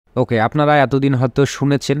ওকে, আপনারা এতদিন হয়তো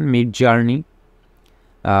শুনেছেন মিডজার্নি।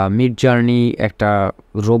 মিডজার্নি একটা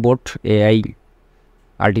রোবট এআই,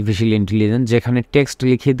 আর্টিফিশিয়াল ইন্টেলিজেন্স, যেখানে টেক্সট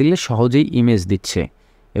লিখে দিলে সহজেই ইমেজ দিচ্ছে,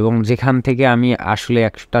 এবং যেখান থেকে আমি আসলে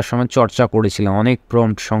একটা সময় চর্চা করেছিলাম, অনেক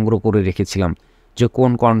প্রম্পট সংগ্রহ করে রেখেছিলাম যে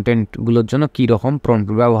কোন কন্টেন্টগুলোর জন্য কী রকম প্রম্পট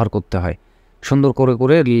ব্যবহার করতে হয়, সুন্দর করে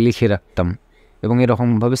করে লিখে রাখতাম এবং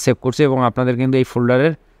এরকমভাবে সেভ করছি, এবং আপনাদের কিন্তু এই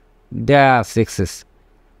ফোল্ডারের দেয়া সাকসেস।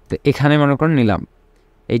 তো এখানে মনে করেন নিলাম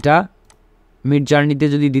এইটা মিডজার্নিতে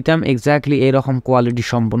যদি দিতাম এক্স্যাক্টলি এরকম কোয়ালিটি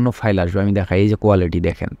সম্পন্ন ফাইল আসবে। আমি দেখাই, এই যে কোয়ালিটি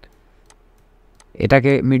দেখেন,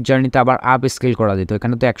 এটাকে মিডজার্নিতে আবার আপ স্কেল করা যেত।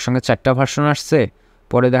 এখানে তো একসঙ্গে 4টা ভার্সন আসছে,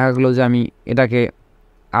 পরে দেখা গেলো যে আমি এটাকে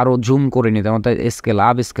আরও জুম করে নিতাম, অর্থাৎ স্কেল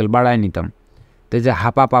আপ স্কেল বাড়ায় নিতাম। তো যে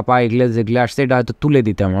হাপা পাপা এগুলো যেগুলো আসছে এটা হয়তো তুলে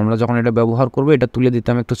দিতাম, আমরা যখন এটা ব্যবহার করবো এটা তুলে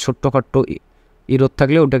দিতাম। একটু ছোট্টখাট্টো ইরোধ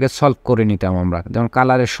থাকলে ওটাকে সলভ করে নিতাম আমরা, যেমন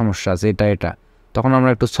কালারের সমস্যা আছে এটা, তখন আমরা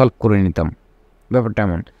একটু সলভ করে নিতাম, ব্যাপারটা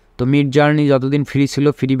এমন। তো মিডজার্নি যতদিন ফ্রি ছিল,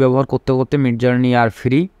 ফ্রি ব্যবহার করতে করতে মিডজার্নি আর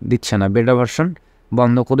ফ্রি দিচ্ছে না, বেটা ভার্সন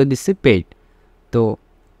বন্ধ করে দিচ্ছে, পেইড। তো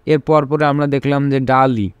এরপর পরে আমরা দেখলাম যে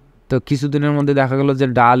ডালি, তো কিছুদিনের মধ্যে দেখা গেল যে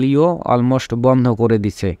ডালিও অলমোস্ট বন্ধ করে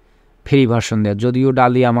দিচ্ছে ফ্রি ভার্সন দেওয়া, যদিও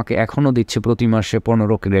ডালি আমাকে এখনও দিচ্ছে প্রতি মাসে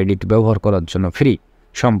 15 ক্রেডিট ব্যবহার করার জন্য ফ্রি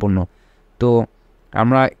সম্পূর্ণ। তো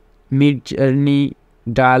আমরা মিডজার্নি,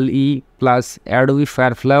 ডালই প্লাস অ্যাডোবি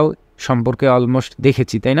ফায়ারফ্লাই সম্পর্কে অলমোস্ট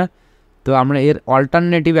দেখেছি, তাই না? তো আমরা এর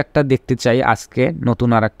অল্টারনেটিভ একটা দেখতে চাই আজকে, নতুন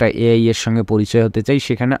আর একটা এআই এর সঙ্গে পরিচয় হতে চাই,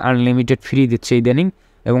 সেখানে আনলিমিটেড ফ্রি দিচ্ছে ইদানিং,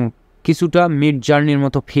 এবং কিছুটা মিডজার্নির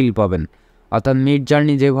মতো ফিল পাবেন। অর্থাৎ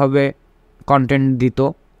মিডজার্নি যেভাবে কন্টেন্ট দিত,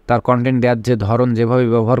 তার কন্টেন্ট দেওয়ার যে ধরন, যেভাবে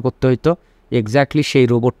ব্যবহার করতে হইতো, এক্স্যাক্টলি সেই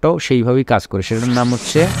রোবটটাও সেইভাবেই কাজ করে। সেটার নাম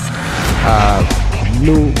হচ্ছে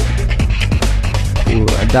ব্লু,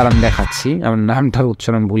 দাঁড়ান দেখাচ্ছি, আমার নামটার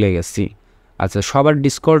উচ্চারণ ভুলে গেছি। আচ্ছা, সবার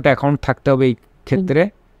ডিসকর্ড অ্যাকাউন্ট থাকতে হবে এই ক্ষেত্রে,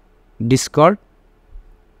 ডিসকর্ড।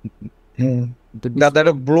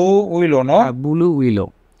 BlueWillow, no? BlueWillow।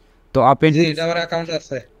 তো ওপেন, আমার অ্যাকাউন্ট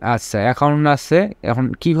আছে। আচ্ছা অ্যাকাউন্ট আছে। এখন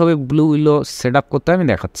কীভাবে BlueWillow সেট আপ করতে আমি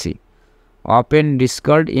দেখাচ্ছি। ওপেন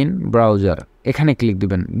ডিসকর্ড ইন ব্রাউজার, এখানে ক্লিক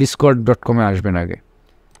দিবেন, discord.com-এ আসবেন আগে।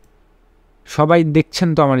 সবাই দেখছেন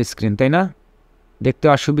তো আমার স্ক্রিন, তাই না? দেখতে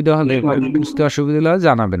অসুবিধা হলে, বুঝতে অসুবিধা হলে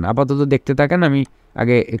জানাবেন। আপাতত দেখতে থাকেন, আমি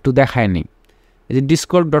আগে একটু দেখায় নিই। এই যে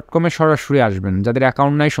discord.com-এ সরাসরি আসবেন, যাদের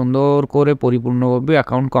অ্যাকাউন্ট নাই সুন্দর করে পরিপূর্ণভাবে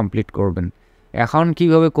অ্যাকাউন্ট কমপ্লিট করবেন। অ্যাকাউন্ট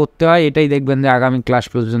কীভাবে করতে হয় এটাই দেখবেন যে আগামী ক্লাস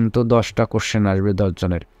পর্যন্ত 10টা কোশ্চেন আসবে 10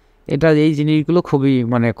 জনের। এটা, এই জিনিসগুলো খুবই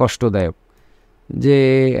মানে কষ্টদায়ক, যে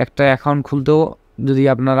একটা অ্যাকাউন্ট খুলতেও যদি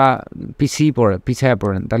আপনারা পিছিয়ে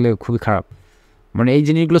পড়েন তাহলে খুবই খারাপ। মানে এই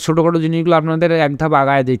জিনিসগুলো, ছোটোখাটো জিনিসগুলো আপনাদের এক ধাপ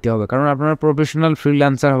আগায় দিতে হবে, কারণ আপনারা প্রফেশনাল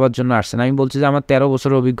ফ্রিল্যান্সার হওয়ার জন্য আসছেন। আমি বলছি যে আমার 13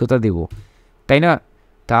 বছরের অভিজ্ঞতা দেব, তাই না?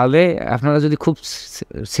 তাহলে আপনারা যদি খুব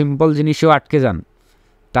সিম্পল জিনিসেও আটকে যান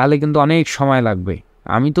তাহলে কিন্তু অনেক সময় লাগবে।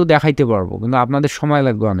 আমি তো দেখাইতে পারবো, কিন্তু আপনাদের সময়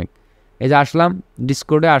লাগবে অনেক। এই যে আসলাম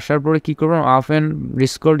ডিসকর্ডে, আসার পরে কী করবেন, ওপেন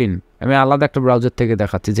ডিসকর্ড ইন, আমি আলাদা একটা ব্রাউজার থেকে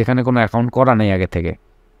দেখাচ্ছি যেখানে কোনো অ্যাকাউন্ট করা নেই আগে থেকে।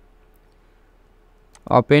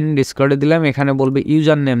 ওপেন ডিসকর্ডে দিলাম, এখানে বলবে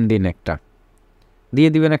ইউজার নেম দিন, একটা দিয়ে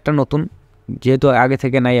দিবেন একটা নতুন, যেহেতু আগে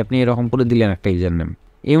থেকে নাই আপনি এরকম করে দিলেন একটা ইউজার নেম,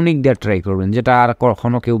 ইউনিক দিয়ে ট্রাই করবেন, যেটা আর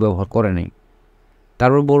কখনও কেউ ব্যবহার করে নেই।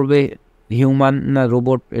 তারপর বলবে হিউম্যান না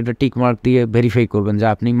রোবট, এটা টিক মার্ক দিয়ে ভেরিফাই করবেন যে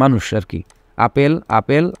আপনি মানুষ আর কি। Apple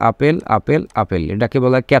apple apple apple apple, এটাকে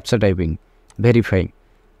বলা হয় ক্যাপচা টাইপিং, ভেরিফাই।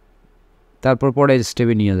 তারপর পরে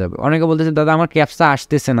স্টেপে নিয়ে যাবে। অনেকে বলতেছে দাদা আমার ক্যাপচা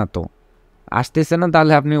আসতেছে না, তো আসতেছে না,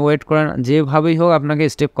 তাহলে আপনি ওয়েট করেন, যেভাবেই হোক আপনাকে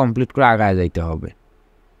স্টেপ কমপ্লিট করে আগায় যাইতে হবে।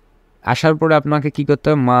 আসার পরে আপনাকে কী করতে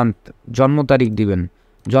হবে, মান্থ, জন্ম তারিখ দিবেন।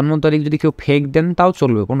 জন্ম তারিখ যদি কেউ ফেক দেন তাও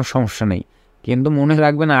চলবে, কোনো সমস্যা নেই, কিন্তু মনে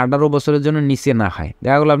রাখবেন 18 বছরের জন্য নিচে না হয়।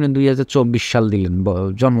 দেখা গেলো আপনি 2024 সাল দিলেন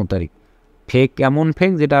জন্ম তারিখ, ফেক, এমন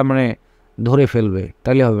ফেক যেটা মানে ধরে ফেলবে,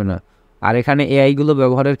 তাহলে হবে না। আর এখানে এআইগুলো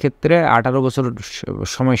ব্যবহারের ক্ষেত্রে 18 বছর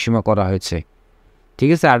সময়সীমা করা হয়েছে, ঠিক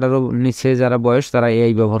আছে? 18 নিচে যারা বয়স তারা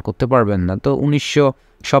এআই ব্যবহার করতে পারবেন না। তো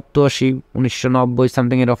 1987, 1990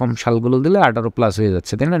 সামথিং এরকম সালগুলো দিলে 18+ হয়ে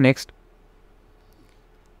যাচ্ছে, তাই না? নেক্সট।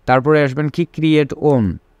 তারপরে আসবেন কি, ক্রিয়েট ওন,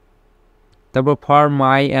 তারপর for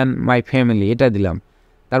my and my family, এটা দিলাম।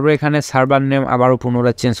 তারপর এখানে সার্ভার নেম আবারও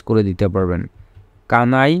পুনরায় চেঞ্জ করে দিতে পারবেন,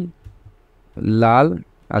 কানাই লাল।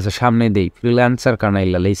 আচ্ছা সামনে দেই ফ্রিল্যান্সার কানাই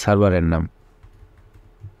লাল, এই সার্ভারের নাম।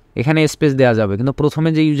 এখানে স্পেস দেওয়া যাবে, কিন্তু প্রথমে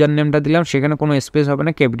যে ইউজার নেমটা দিলাম সেখানে কোনো স্পেস হবে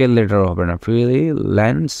না, ক্যাপিটাল লেটারও হবে না,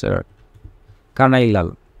 ফ্রিল্যান্সার কানাই লাল,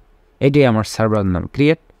 এটাই আমার সার্ভার নাম।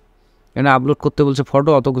 ক্রিয়েট, এখানে আপলোড করতে বলছে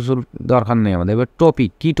ফটো, অত কিছুর দরকার নেই আমাদের। এবার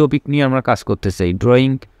টপিক, কী টপিক নিয়ে আমরা কাজ করতে চাই,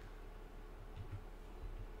 ড্রয়িং,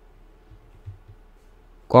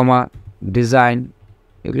 কমা, ডিজাইন,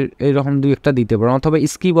 এইরকম 2-1টা দিতে পারেন, অথবা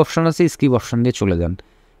স্কিপ অপশন আছে, স্কিপ অপশন দিয়ে চলে যান।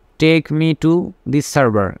 Take me to this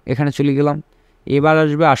server, এখানে চলে গেলাম। এবার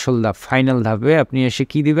আসবে আসল ধাপ, ফাইনাল ধাপে আপনি এসে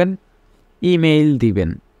কি দিবেন, ইমেইল দিবেন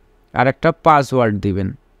আর একটা পাসওয়ার্ড দিবেন,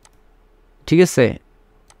 ঠিক আছে।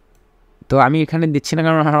 তো আমি এখানে দিচ্ছি না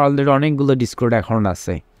কারণ আমার অলরেডি অনেকগুলো ডিসকর্ড অ্যাকাউন্ট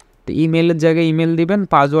আছে। তো ইমেইলের জায়গায় ইমেল দিবেন,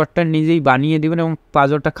 পাসওয়ার্ডটা নিজেই বানিয়ে দিবেন এবং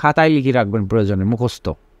পাসওয়ার্ডটা খাতায় লিখে রাখবেন প্রয়োজনে, মুখস্থ।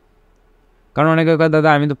 কারণ অনেকে কয় দাদা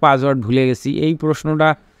আমি তো পাসওয়ার্ড ভুলে গেছি, এই প্রশ্নটা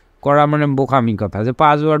করা মানে বোকামি কথা, যে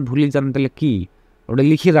পাসওয়ার্ড ভুলে যান তাহলে কী, ওটা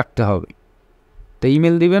লিখে রাখতে হবে। তো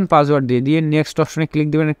ইমেল দিবেন, পাসওয়ার্ড দিয়ে নেক্সট অপশনে ক্লিক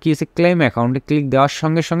দেবেন। কি আছে, ক্লেম অ্যাকাউন্টে ক্লিক দেওয়ার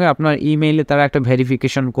সঙ্গে সঙ্গে আপনার ইমেইলে তারা একটা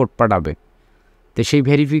ভেরিফিকেশন কোড পাঠাবে। তো সেই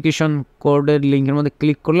ভেরিফিকেশন কোডের লিঙ্কের মধ্যে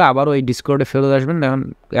ক্লিক করলে আবার ওই ডিসকর্ডে ফেরত আসবেন, এখন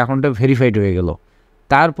অ্যাকাউন্টটা ভেরিফাইড হয়ে গেল।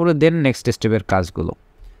 তারপরে দেন নেক্সট স্টেপের কাজগুলো।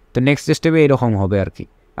 তো নেক্সট স্টেপে এরকম হবে আর কি।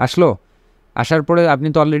 আসার পরে আপনি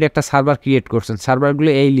তো অলরেডি একটা সার্ভার ক্রিয়েট করছেন, সার্ভারগুলো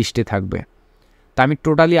এই লিস্টে থাকবে। তা আমি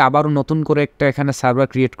টোটালি আবারও নতুন করে একটা এখানে সার্ভার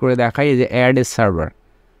ক্রিয়েট করে দেখাই, যে অ্যাড এ সার্ভার,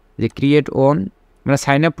 যে ক্রিয়েট অন, মানে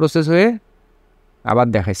সাইন আপ প্রসেস হয়ে আবার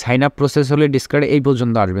দেখাই, সাইন আপ প্রসেস হলে ডিসকর্ডে এই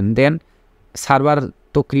পর্যন্ত আসবেন। দেন সার্ভার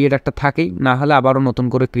তো ক্রিয়েট একটা থাকেই, না হলে আবারও নতুন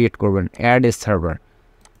করে ক্রিয়েট করবেন, add a server,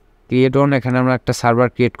 create on. এখানে আমরা একটা সার্ভার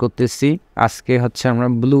ক্রিয়েট করতেছি, আজকে হচ্ছে আমরা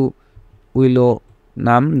BlueWillow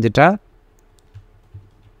নাম, যেটা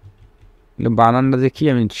বানানটা দেখি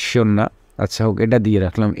আমি শিওর না, আচ্ছা হোক, এটা দিয়ে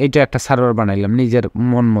রাখলাম। এইটা একটা সার্ভার বানাইলাম নিজের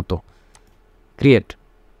মন মতো, ক্রিয়েট,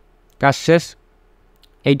 কাজ শেষ।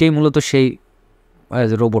 এইটাই মূলত সেই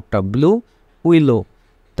রোবটটা BlueWillow।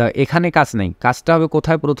 তা এখানে কাজ নেই, কাজটা হবে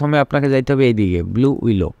কোথায়, প্রথমে আপনাকে যাইতে হবে এইদিকে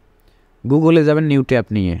BlueWillow, গুগলে যাবেন নিউ ট্যাব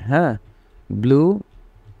নিয়ে, হ্যাঁ, BlueWillow,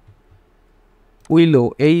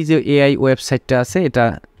 এই যে এআই ওয়েবসাইটটা আছে এটা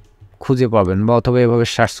খুঁজে পাবেন, বা অথবা এভাবে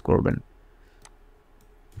সার্চ করবেন,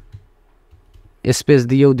 স্পেস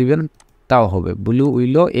দিয়েও দিবেন তাও হবে,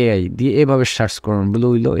 BlueWillow এআই দিয়ে এভাবে সার্চ করুন,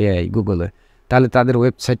 BlueWillow এআই গুগলে, তাহলে তাদের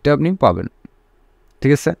ওয়েবসাইটটা আপনি পাবেন,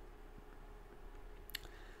 ঠিক আছে।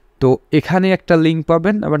 তো এখানে একটা লিঙ্ক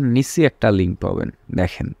পাবেন, আবার নিচে একটা লিঙ্ক পাবেন,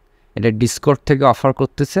 দেখেন এটা ডিসকর্ড থেকে অফার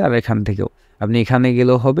করতেছে, আর এখান থেকেও আপনি এখানে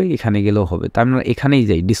গেলেও হবে, এখানে গেলেও হবে। তা আমরা এখানেই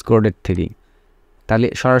যাই ডিসকর্ডের থেকেই, তাহলে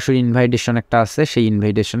সরাসরি ইনভাইটেশন একটা আছে, সেই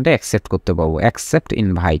ইনভাইটেশনটা অ্যাকসেপ্ট করতে পারবো, অ্যাকসেপ্ট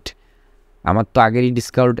ইনভাইট। আমার তো আগেরই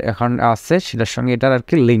ডিসকর্ড অ্যাকাউন্ট আছে, সেটার সঙ্গে এটার আর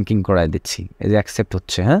কি লিঙ্কিং করাই দিচ্ছি, এই যে অ্যাকসেপ্ট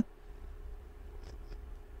হচ্ছে, হ্যাঁ,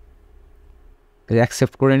 এই যে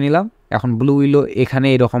অ্যাকসেপ্ট করে নিলাম। এখন BlueWillow এখানে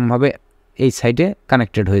এরকমভাবে এই সাইটে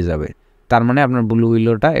কানেক্টেড হয়ে যাবে, তার মানে আপনার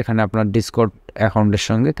BlueWillowটা এখানে আপনার ডিসকর্ড অ্যাকাউন্টের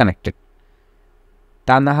সঙ্গে কানেক্টেড।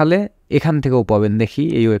 তা না হলে এখান থেকেও পাবেন, দেখি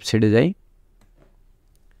এই ওয়েবসাইটে যাই,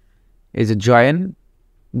 এই যে join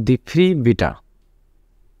the free beta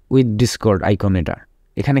with Discord icon, এটা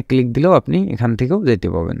এখানে ক্লিক দিলেও আপনি এখান থেকেও যাইতে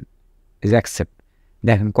পাবেন, এই যে অ্যাকসেপ্ট।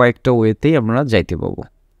 দেখেন কয়েকটা ওয়েতেই আমরা যাইতে পাবো,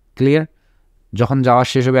 ক্লিয়ার। যখন যাওয়া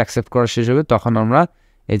শেষ হবে, অ্যাকসেপ্ট করা শেষ হবে, তখন আমরা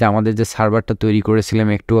এই যে আমাদের যে সার্ভারটা তৈরি করেছিলাম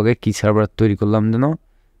একটু আগে, কী সার্ভার তৈরি করলাম যেন,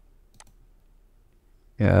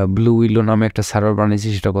 BlueWillow নামে একটা সার্ভার বানিয়েছি,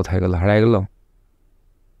 সেটা কোথায় গেল, হারায় গেল।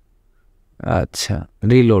 আচ্ছা,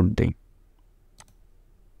 রিলোড দিই,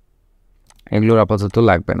 এগুলোর আপাতত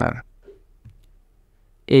লাগবে না।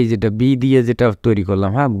 এই যেটা বি দিয়ে যেটা তৈরি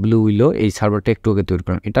করলাম, হ্যাঁ, BlueWillow, এই সার্ভারটা একটু আগে তৈরি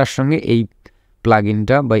করলাম, এটার সঙ্গে এই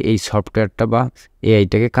প্লাগইনটা বা এই সফটওয়্যারটা বা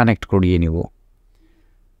এআইটাকে কানেক্ট করিয়ে নেব।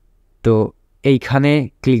 তো এইখানে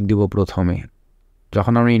ক্লিক দিব প্রথমে,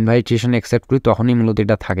 যখন আমরা ইনভাইটেশন অ্যাকসেপ্ট করি তখনই মূলত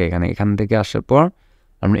এটা থাকে এখানে। এখান থেকে আসার পর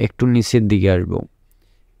আমরা একটু নিচের দিকে আসবো,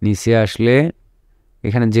 নিচে আসলে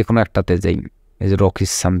এখানে যে কোনো একটাতে যাই, এই যে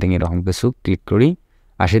রকিস সামথিং এরকম কিছু ক্লিক করি,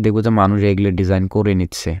 আসে দেখবো যে মানুষ এগুলো ডিজাইন করে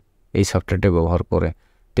নিচ্ছে এই সফটওয়্যারটা ব্যবহার করে।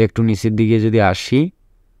 তো একটু নিচের দিকে যদি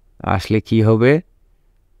আসলে কি হবে,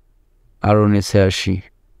 আরও নিচে আসি,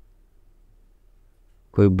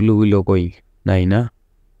 কই BlueWillow কই, নাই না,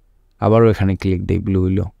 আবারও এখানে ক্লিক দিই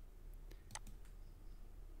BlueWillow,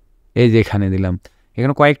 এই যে এখানে দিলাম,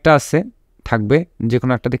 এখানে কয়েকটা আছে থাকবে, যে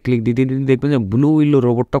কোনো একটাতে ক্লিক দিতে দিতে দেখবেন যে BlueWillow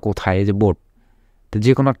রোবটটা কোথায়, এই যে বোর্ড, তো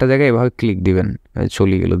যে কোনো একটা জায়গায় এভাবে ক্লিক দিবেন,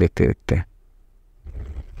 চলে গেল দেখতে দেখতে।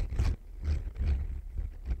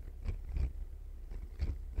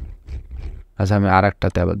 আচ্ছা, আমি আর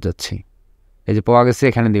একটাতে আবার যাচ্ছি, এই যে পাওয়া গেছে,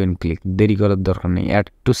 এখানে দিবেন ক্লিক, দেরি করার দরকার নেই, অ্যাড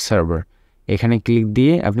টু সার্ভার, এখানে ক্লিক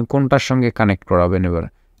দিয়ে আপনি কোনটার সঙ্গে কানেক্ট করাবেন, এবার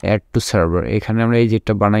অ্যাড টু সার্ভার, এখানে আমরা এই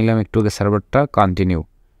যেটা বানাইলাম একটু আগে সার্ভারটা, কন্টিনিউ,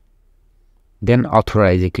 দেন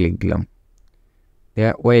অথরাইজে ক্লিক দিলাম,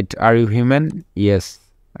 wait are you human, yes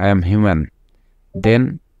I am human, দেন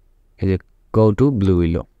এই যে গো টু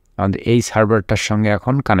BlueWillow, আমাদের এই সার্ভারটার সঙ্গে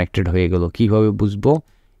এখন কানেক্টেড হয়ে গেল। কীভাবে বুঝবো,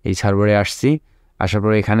 এই সার্ভারে আসছি, আসার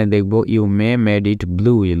পরে এখানে দেখবো ইউ মেড ইট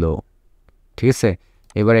BlueWillow, ঠিক আছে।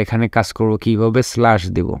 এবার এখানে কাজ করব কীভাবে, স্ল্যাশ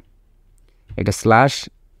দেব, এটা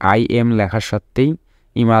 /IM লেখার সত্ত্বেই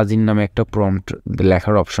ইমাজিন নামে একটা প্রম্পট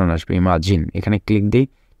লেখার অপশন আসবে, ইমাজিন, এখানে ক্লিক দিই,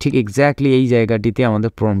 ঠিক এক্স্যাক্টলি এই জায়গাটিতে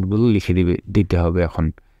আমাদের প্রম্পটগুলো লিখে দিতে হবে এখন।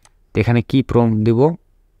 তো এখানে কি প্রম্পট দেব,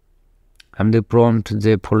 আমাদের প্রম্পট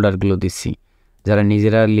যে ফোল্ডারগুলো দিচ্ছি যারা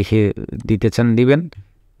নিজেরা লিখে দিতে চান দিবেন,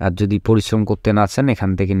 আর যদি পরিশ্রম করতে না চান এখান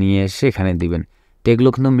থেকে নিয়ে এসে এখানে দিবেন। তো এগুলো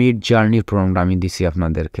কিন্তু মিডজার্নির প্রম্পট আমি দিছি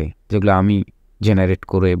আপনাদেরকে, যেগুলো আমি জেনারেট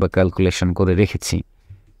করে বা ক্যালকুলেশন করে রেখেছি।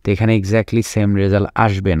 তো এখানে এক্স্যাক্টলি সেম রেজাল্ট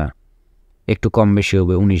আসবে না, একটু কম বেশি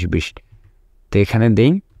হবে 19-20। তো এখানে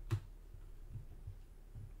দেই,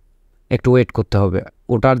 একটু ওয়েট করতে হবে।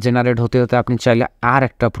 ওটার জেনারেট হতে হতে আপনি চাইলে আর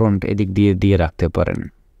একটা প্রম্পট এদিক দিয়ে রাখতে পারেন।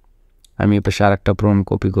 আমি এ পাশে আর একটা প্রম্পট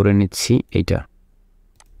কপি করে নিচ্ছি, এইটা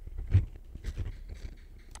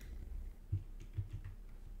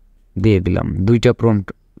দিয়ে দিলাম। 2টা প্রম্পট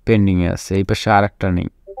পেন্ডিংয়ে আছে, এই পাশে আর একটা নেই।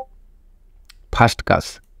 ফার্স্ট কাজ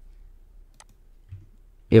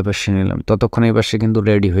এ পাশে নিলাম, ততক্ষণ এই পাশে কিন্তু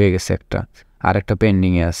রেডি হয়ে গেছে একটা, আর একটা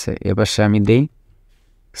পেন্ডিংয়ে আছে। এ পাশে আমি দেই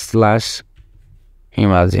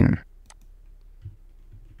 /imagine।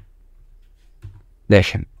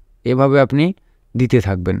 দেখেন এভাবে আপনি দিতে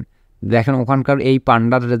থাকবেন। দেখেন ওখানকার এই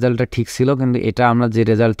পান্ডার রেজাল্টটা ঠিক ছিল, কিন্তু এটা আমরা যে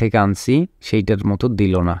রেজাল্ট থেকে আনছি সেইটার মতো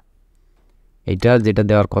দিল না। এটা যেটা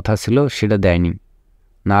দেওয়ার কথা ছিল সেটা দেয়নি,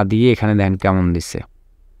 না দিয়ে এখানে দেন কেমন দিচ্ছে,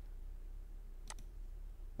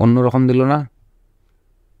 অন্যরকম দিল না,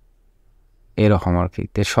 এরকম আর কি।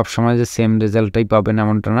 তো সবসময় যে সেম রেজাল্টটাই পাবেন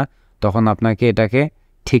এমনটা না, তখন আপনাকে এটাকে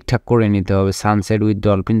ঠিকঠাক করে নিতে হবে। সানসেট উইথ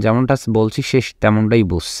ডলফিন যেমনটা বলছি সে তেমনটাই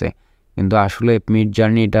বুঝছে, কিন্তু আসলে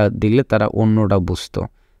মিডজার্নি এটা দিলে তারা অন্যটা বুঝতো।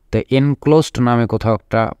 তো এনক্লোজড নামে কোথাও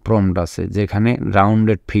একটা প্রম্পট আছে যেখানে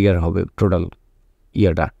রাউন্ডেড ফিগার হবে টোটাল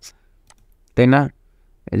ইয়েটা, তাই না?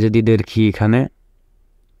 যদি দেখি এখানে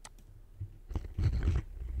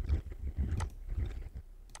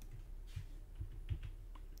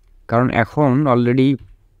কারণ এখন অলরেডি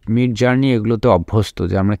মিডজার্নি এগুলোতে অভ্যস্ত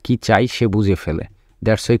যে আমরা কি চাই সে বুঝে ফেলে,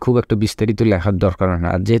 দ্যাটস ওয়াই খুব একটা বিস্তারিত লেখার দরকার হয় না।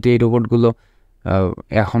 আর যেহেতু এই রোবটগুলো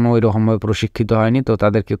এখনও ওই রকমভাবে প্রশিক্ষিত হয়নি, তো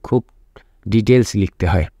তাদেরকে খুব ডিটেলস লিখতে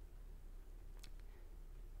হয়।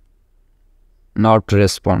 Not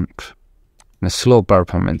respond, slow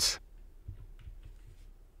performance.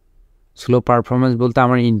 Slow performance বলতে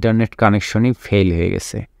আমার ইন্টারনেট কানেকশনই ফেল হয়ে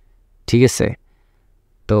গেছে, ঠিক আছে?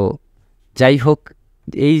 তো যাই হোক,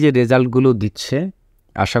 এই যে রেজাল্টগুলো দিচ্ছে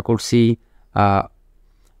আশা করছি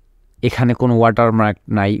এখানে কোনো ওয়াটারমার্ক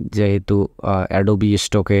নাই, যেহেতু অ্যাডোবি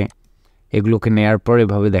স্টকে এগুলোকে নেয়ার পর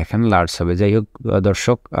এভাবে দেখেন লার্জ হবে। যাই হোক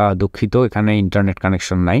দর্শক, দুঃখিত এখানে ইন্টারনেট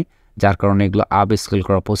কানেকশন নাই, যার কারণে এগুলো আপ স্কেল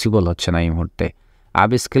করা পসিবল হচ্ছে না এই মুহূর্তে।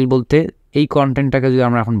 আপ স্কেল বলতে এই কন্টেন্টটাকে যদি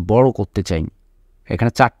আমরা এখন বড় করতে চাই,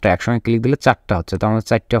 এখানে 4টা একসঙ্গে ক্লিক দিলে 4টা হচ্ছে, তো আমার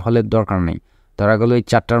 4টা হলের দরকার নেই। ধরা গেলো এই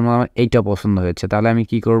 4টার মধ্যে এইটা পছন্দ হয়েছে, তাহলে আমি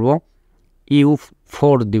কি করব,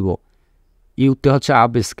 U4 দিব। ইউতে হচ্ছে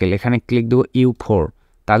আপ স্কেল, এখানে ক্লিক দেবো U4,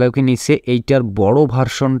 তাহলে ওকে নিচে এইটার বড়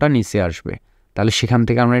ভার্সনটা নিচে আসবে, তাহলে সেখান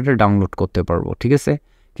থেকে আমরা এটা ডাউনলোড করতে পারবো, ঠিক আছে?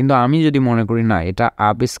 কিন্তু আমি যদি মনে করি না এটা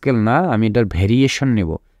আপ স্কেল না, আমি এটার ভেরিয়েশন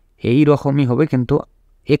নেব, এই রকমই হবে কিন্তু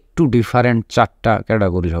একটু ডিফারেন্ট 4টা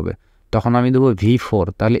ক্যাটাগরির হবে, তখন আমি দেবো V4,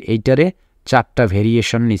 তাহলে এইটারে 4টা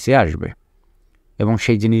ভেরিয়েশন নিচে আসবে। এবং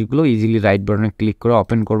সেই জিনিসগুলো ইজিলি রাইট বাটনে ক্লিক করে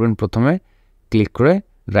ওপেন করবেন, প্রথমে ক্লিক করে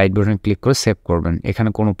রাইট বাটনে ক্লিক করে সেভ করবেন, এখানে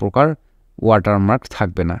কোনো প্রকার ওয়াটারমার্ক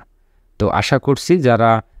থাকবে না। তো আশা করছি যারা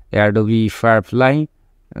অ্যাডোবি ফায়ারফ্লাই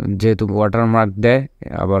যেহেতু ওয়াটারমার্ক দেয়,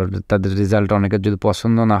 আবার তাদের রেজাল্ট অনেকের যদি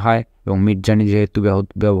পছন্দ না হয়, এবং মিডজার্নি যেহেতু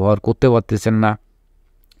ব্যবহার করতে পারতেছেন না,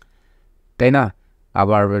 তাই না,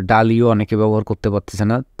 আবার ডালিও অনেকে ব্যবহার করতে পারতেছে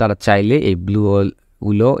না, তারা চাইলে এই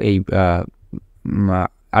ব্লুউইলো এই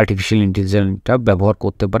আর্টিফিশিয়াল ইন্টেলিজেন্সটা ব্যবহার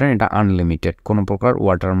করতে পারেন। এটা আনলিমিটেড, কোনো প্রকার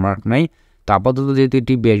ওয়াটারমার্ক নাই। তো আপাতত যেহেতু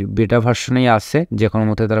এটি বেটা ভার্সনেই আছে, যে কোনো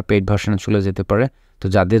মতে তারা পেইড ভার্সনে চলে যেতে পারে। তো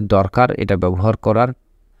যাদের দরকার এটা ব্যবহার করার,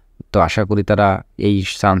 তো আশা করি তারা এই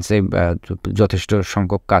চান্সে যথেষ্ট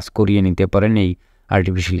সংখ্যক কাজ করিয়ে নিতে পারেন এই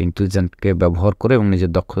আর্টিফিশিয়াল ইন্টেলিজেন্সকে ব্যবহার করে, এবং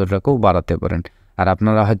নিজের দক্ষতাটাকেও বাড়াতে পারেন। আর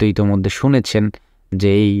আপনারা হয়তো ইতিমধ্যে শুনেছেন যে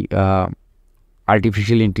এই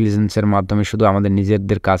আর্টিফিশিয়াল ইন্টেলিজেন্সের মাধ্যমে শুধু আমাদের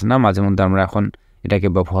নিজেদের কাজ না, মাঝে মধ্যে আমরা এখন এটাকে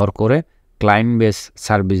ব্যবহার করে ক্লায়েন্ট বেস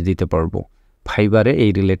সার্ভিস দিতে পারবো। ফাইবারে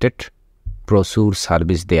এই রিলেটেড প্রচুর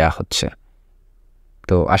সার্ভিস দেয়া হচ্ছে।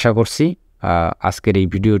 তো আশা করছি আজকের এই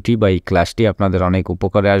ভিডিওটি বা এই ক্লাসটি আপনাদের অনেক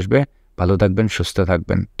উপকারে আসবে। ভালো থাকবেন, সুস্থ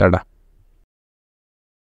থাকবেন, টাটা।